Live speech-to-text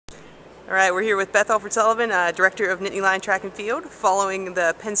All right, we're here with Beth Alford-Sullivan, Director of Nittany Lion Track and Field, following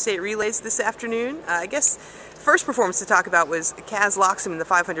the Penn State Relays this afternoon. I guess first performance to talk about was Kaz Loxham in the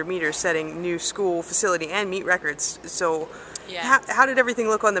 500 meters, setting new school, facility, and meet records. So how did everything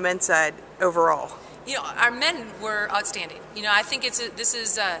look on the men's side overall? You know, our men were outstanding. You know, I think it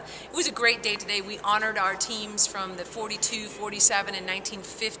was a great day today. We honored our teams from the 42, 47, and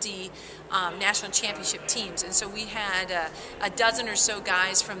 1950 national championship teams. And so we had a dozen or so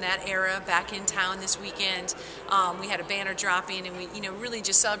guys from that era back in town this weekend. We had a banner dropping, and we, really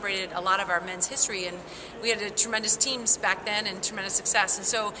just celebrated a lot of our men's history. And we had tremendous teams back then and tremendous success. And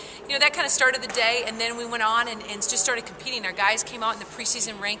so, that kind of started the day. And then we went on and just started competing. Our guys came out in the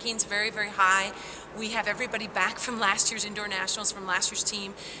preseason rankings very, very high. We have everybody back from last year's indoor nationals, from last year's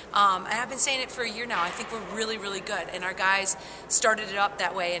team. And I've been saying it for a year now. I think we're really, really good. And our guys started it up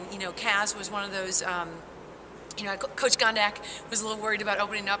that way. And, Kaz was one of those, Coach Gondak was a little worried about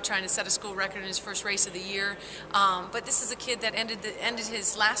opening up, trying to set a school record in his first race of the year. But this is a kid that ended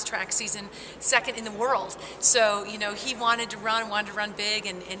his last track season second in the world. So, he wanted to run big,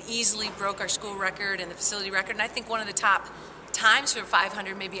 and easily broke our school record and the facility record. And I think one of the top times for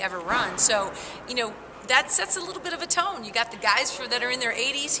 500 maybe ever run. So, that sets a little bit of a tone. You got the guys that are in their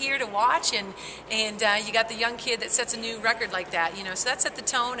 80s here to watch, and you got the young kid that sets a new record like that. So that set the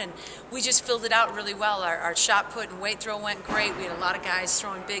tone, and we just filled it out really well. Our shot put and weight throw went great. We had a lot of guys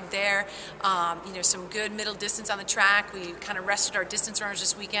throwing big there. Some good middle distance on the track. We kind of rested our distance runners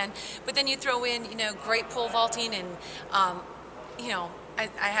this weekend. But then you throw in, great pole vaulting and,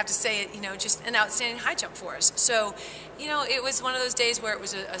 I have to say, just an outstanding high jump for us. So, it was one of those days where it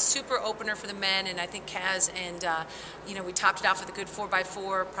was a super opener for the men, and I think Kaz and, we topped it off with a good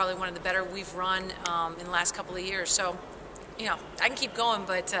 4x4, probably one of the better we've run in the last couple of years. So, I can keep going,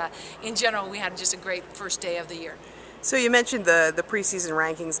 but in general, we had just a great first day of the year. So you mentioned the preseason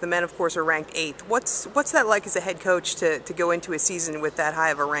rankings. The men, of course, are ranked 8th. What's that like as a head coach to go into a season with that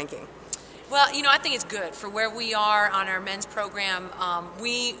high of a ranking? Well, I think it's good for where we are on our men's program.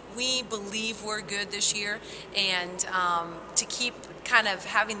 We believe we're good this year, and to keep kind of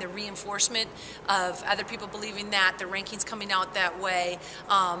having the reinforcement of other people believing that, the rankings coming out that way,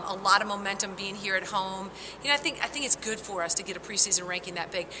 a lot of momentum being here at home. I think it's good for us to get a preseason ranking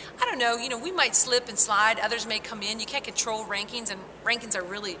that big. I don't know. We might slip and slide. Others may come in. You can't control rankings, and rankings are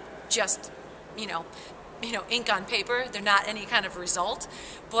really just, ink on paper. They're not any kind of result.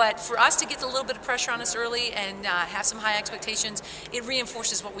 But for us to get a little bit of pressure on us early and have some high expectations, it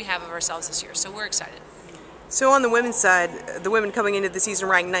reinforces what we have of ourselves this year. So we're excited. So on the women's side, the women coming into the season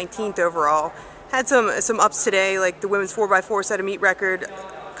ranked 19th overall had some ups today, like the women's 4x4 set a meet record,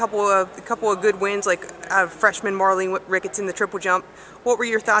 a couple of good wins, like out of freshman Marlene Ricketts in the triple jump. What were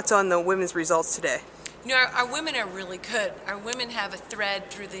your thoughts on the women's results today? Our women are really good. Our women have a thread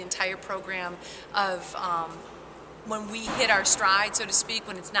through the entire program of when we hit our stride, so to speak,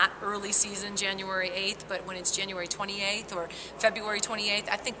 when it's not early season, January 8th, but when it's January 28th or February 28th,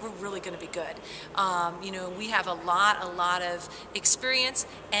 I think we're really going to be good. We have a lot of experience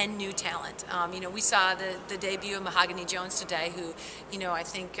and new talent. We saw the debut of Mahogany Jones today, who, I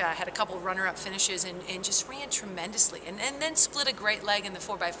think had a couple runner-up finishes and just ran tremendously, and then split a great leg in the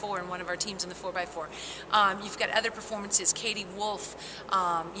 4x4 in one of our teams in the 4x4. You've got other performances, Katie Wolf,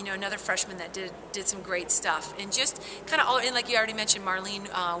 another freshman that did some great stuff, and just kind of all in, like you already mentioned, Marlene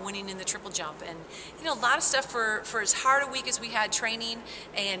winning in the triple jump, and a lot of stuff for as hard a week as we had training,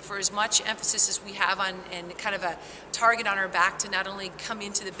 and for as much emphasis as we have on and kind of a target on our back to not only come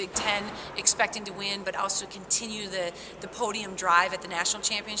into the Big Ten expecting to win, but also continue the podium drive at the national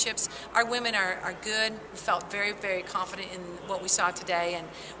championships. Our women are good. We felt very, very confident in what we saw today, and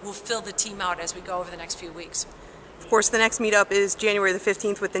we'll fill the team out as we go over the next few weeks. Of course, the next meetup is January the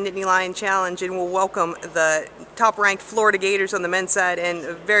 15th with the Nittany Lion Challenge, and we'll welcome the top-ranked Florida Gators on the men's side and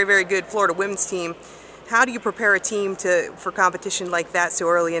a very, very good Florida women's team. How do you prepare a team for competition like that so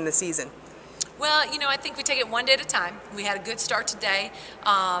early in the season? Well, I think we take it one day at a time. We had a good start today,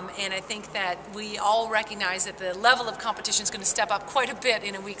 and I think that we all recognize that the level of competition is going to step up quite a bit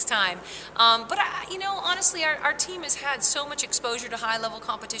in a week's time. But honestly, our team has had so much exposure to high-level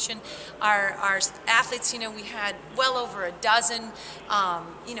competition. Our athletes, we had well over a dozen,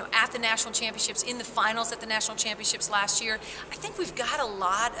 at the national championships, in the finals at the national championships last year. I think we've got a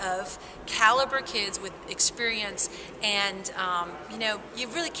lot of caliber kids with experience, and you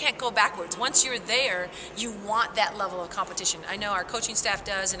really can't go backwards. Once you're there, you want that level of competition. I know our coaching staff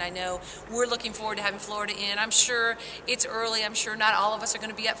does, and I know we're looking forward to having Florida in. I'm sure it's early. I'm sure not all of us are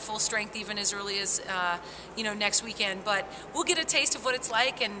going to be at full strength even as early as next weekend, but we'll get a taste of what it's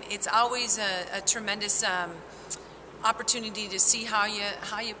like, and it's always a tremendous opportunity to see how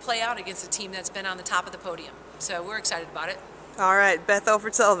you play out against a team that's been on the top of the podium. So we're excited about it. All right, Beth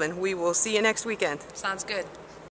Alford-Sullivan, we will see you next weekend. Sounds good.